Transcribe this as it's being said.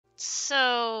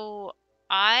So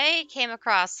I came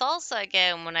across Salsa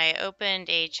again when I opened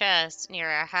a chest near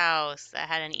a house that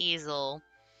had an easel.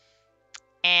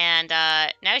 And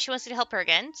now she wants me to help her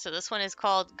again. So this one is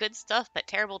called Good Stuff But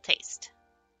Terrible Taste.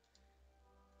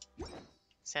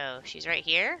 So she's right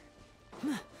here.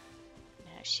 Now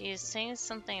she is saying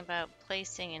something about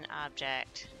placing an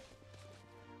object.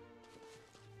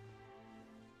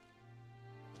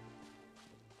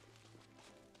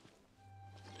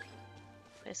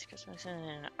 Place Christmas in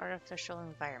an artificial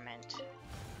environment.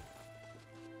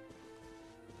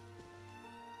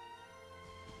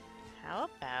 How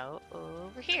about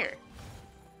over here?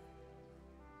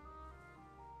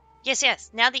 Yes, yes,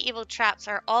 now the evil traps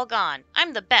are all gone.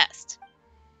 I'm the best.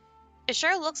 It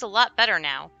sure looks a lot better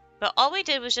now, but all we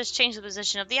did was just change the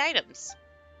position of the items.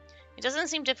 It doesn't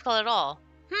seem difficult at all.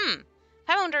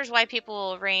 I wonders why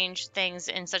people arrange things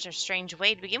in such a strange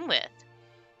way to begin with.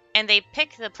 And they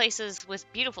pick the places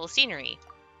with beautiful scenery.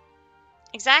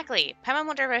 Exactly. Paimon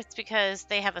wonders if it's because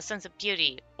they have a sense of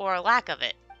beauty, or a lack of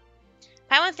it.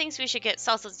 Paimon thinks we should get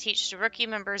Salsa to teach the rookie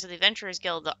members of the Adventurers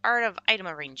Guild the art of item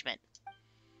arrangement.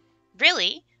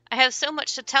 Really? I have so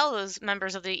much to tell those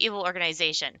members of the evil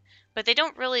organization, but they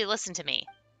don't really listen to me.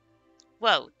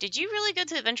 Whoa, did you really go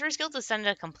to the Adventurers Guild to send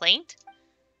a complaint?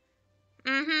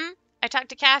 Mm-hmm. I talked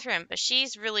to Catherine, but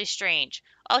she's really strange.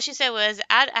 All she said was,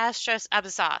 Ad Astras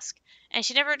Abyssosque, and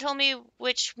she never told me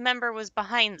which member was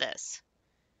behind this.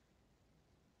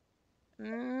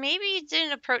 Maybe you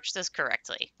didn't approach this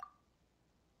correctly.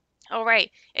 Oh,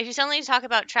 right. If you suddenly talk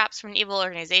about traps from an evil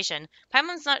organization,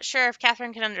 Paimon's not sure if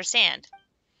Catherine can understand.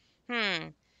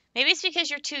 Maybe it's because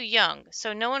you're too young,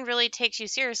 so no one really takes you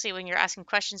seriously when you're asking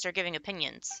questions or giving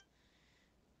opinions.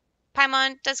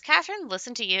 Paimon, does Catherine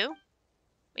listen to you?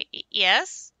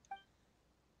 Yes?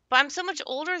 But I'm so much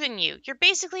older than you. You're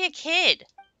basically a kid.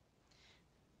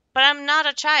 But I'm not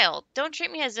a child. Don't treat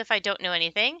me as if I don't know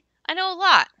anything. I know a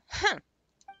lot.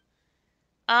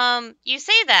 You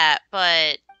say that,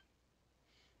 but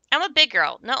I'm a big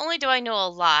girl. Not only do I know a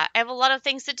lot, I have a lot of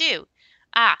things to do.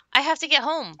 I have to get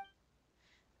home.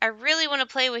 I really want to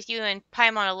play with you and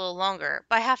Paimon a little longer,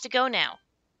 but I have to go now.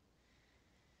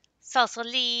 Salsa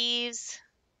leaves.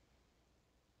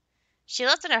 She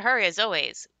left in a hurry as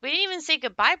always. We didn't even say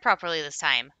goodbye properly this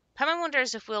time. Paimon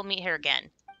wonders if we'll meet her again.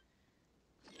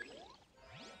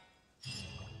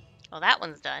 Well, that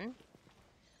one's done.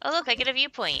 Oh look, I get a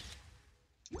viewpoint.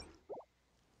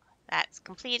 That's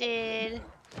completed.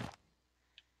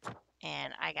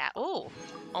 And I got,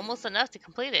 almost enough to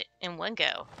complete it in one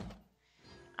go.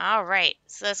 Alright,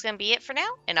 so that's going to be it for now,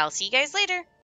 and I'll see you guys later.